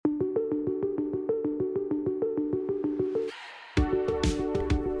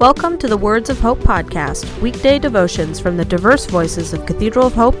Welcome to the Words of Hope podcast, weekday devotions from the diverse voices of Cathedral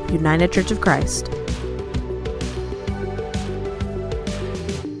of Hope, United Church of Christ.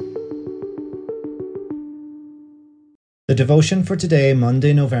 The devotion for today,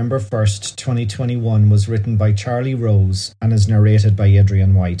 Monday, November 1st, 2021, was written by Charlie Rose and is narrated by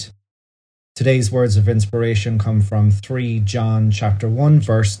Adrian White. Today's words of inspiration come from 3 John chapter 1,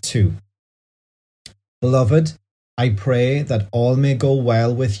 verse 2. Beloved, I pray that all may go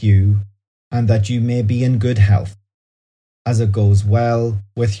well with you and that you may be in good health, as it goes well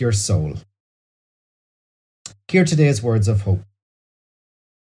with your soul. Hear today's words of hope.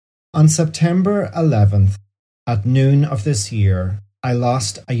 On September 11th, at noon of this year, I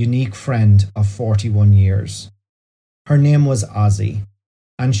lost a unique friend of 41 years. Her name was Ozzie,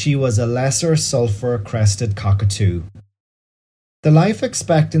 and she was a lesser sulphur-crested cockatoo. The life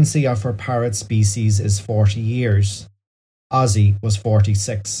expectancy of her parrot species is 40 years. Ozzie was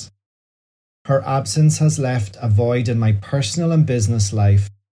 46. Her absence has left a void in my personal and business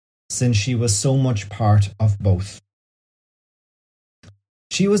life since she was so much part of both.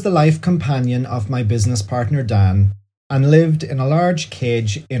 She was the life companion of my business partner Dan and lived in a large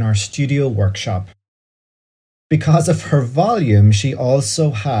cage in our studio workshop. Because of her volume, she also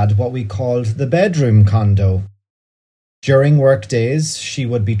had what we called the bedroom condo. During work days, she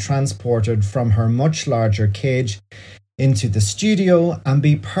would be transported from her much larger cage into the studio and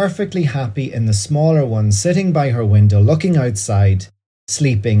be perfectly happy in the smaller one, sitting by her window, looking outside,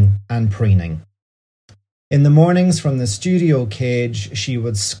 sleeping and preening. In the mornings from the studio cage, she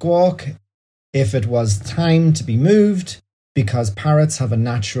would squawk if it was time to be moved, because parrots have a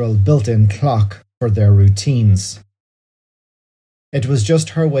natural built-in clock for their routines. It was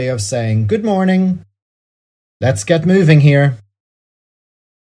just her way of saying, "Good morning. Let's get moving here."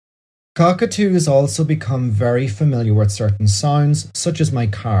 Cockatoos also become very familiar with certain sounds, such as my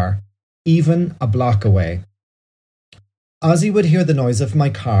car, even a block away. Ozzie would hear the noise of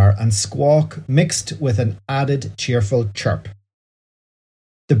my car and squawk mixed with an added cheerful chirp.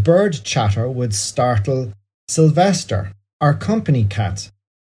 The bird chatter would startle Sylvester, our company cat,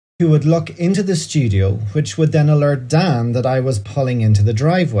 who would look into the studio, which would then alert Dan that I was pulling into the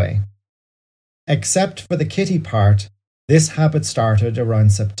driveway. Except for the kitty part, this habit started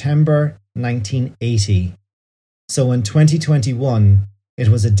around September 1980. So in 2021, it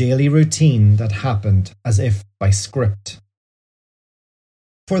was a daily routine that happened as if by script.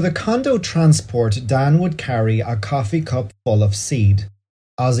 For the condo transport, Dan would carry a coffee cup full of seed.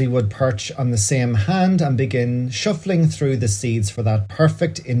 Ozzie would perch on the same hand and begin shuffling through the seeds for that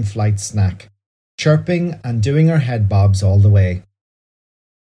perfect in-flight snack, chirping and doing her head bobs all the way.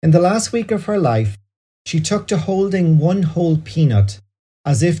 In the last week of her life, she took to holding one whole peanut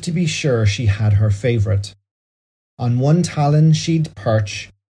as if to be sure she had her favourite. On one talon she'd perch,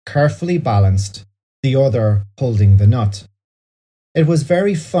 carefully balanced, the other holding the nut. It was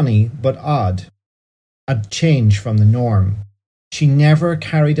very funny but odd, a change from the norm. She never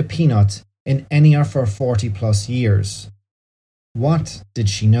carried a peanut in any of her 40-plus years. What did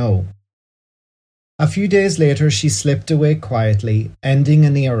she know? A few days later, she slipped away quietly, ending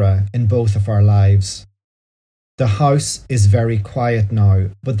an era in both of our lives. The house is very quiet now,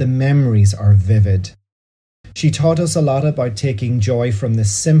 but the memories are vivid. She taught us a lot about taking joy from the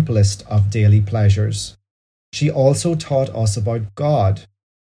simplest of daily pleasures. She also taught us about God.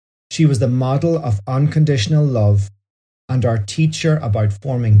 She was the model of unconditional love and our teacher about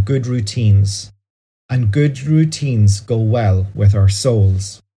forming good routines. And good routines go well with our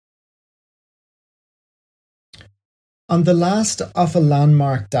souls. On the last of a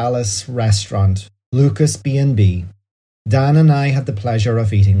landmark Dallas restaurant, Lucas B&B, Dan and I had the pleasure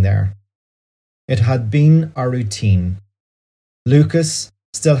of eating there. It had been our routine. Lucas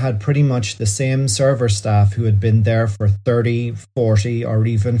still had pretty much the same server staff who had been there for 30, 40, or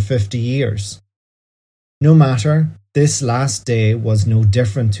even 50 years. No matter, this last day was no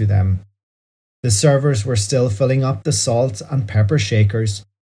different to them. The servers were still filling up the salt and pepper shakers.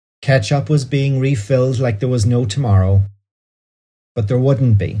 Ketchup was being refilled like there was no tomorrow. But there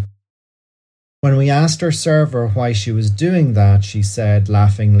wouldn't be. When we asked our server why she was doing that, she said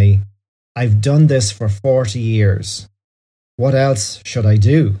laughingly, "I've done this for 40 years. What else should I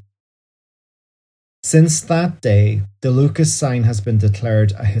do?" Since that day, the Lucas sign has been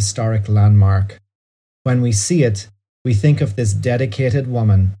declared a historic landmark. When we see it, we think of this dedicated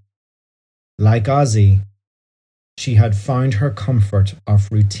woman. Like Ozzie, she had found her comfort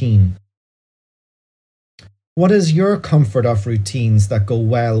of routine. What is your comfort of routines that go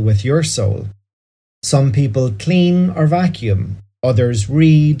well with your soul? Some people clean or vacuum. Others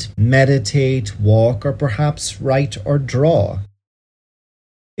read, meditate, walk, or perhaps write or draw.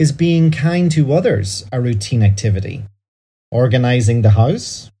 Is being kind to others a routine activity? Organizing the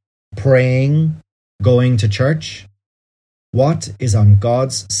house? Praying? Going to church? What is on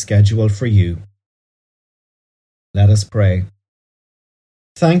God's schedule for you? Let us pray.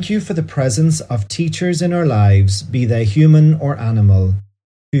 Thank you for the presence of teachers in our lives, be they human or animal,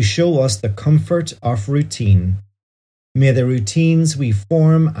 who show us the comfort of routine. May the routines we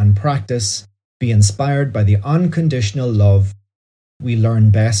form and practice be inspired by the unconditional love we learn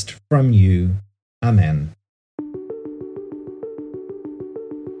best from you. Amen.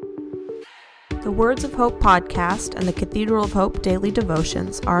 The Words of Hope podcast and the Cathedral of Hope daily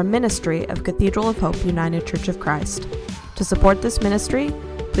devotions are a ministry of Cathedral of Hope United Church of Christ. To support this ministry,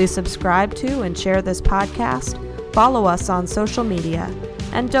 please subscribe to and share this podcast, follow us on social media,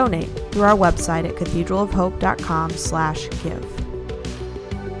 and donate through our website at cathedralofhope.com/give.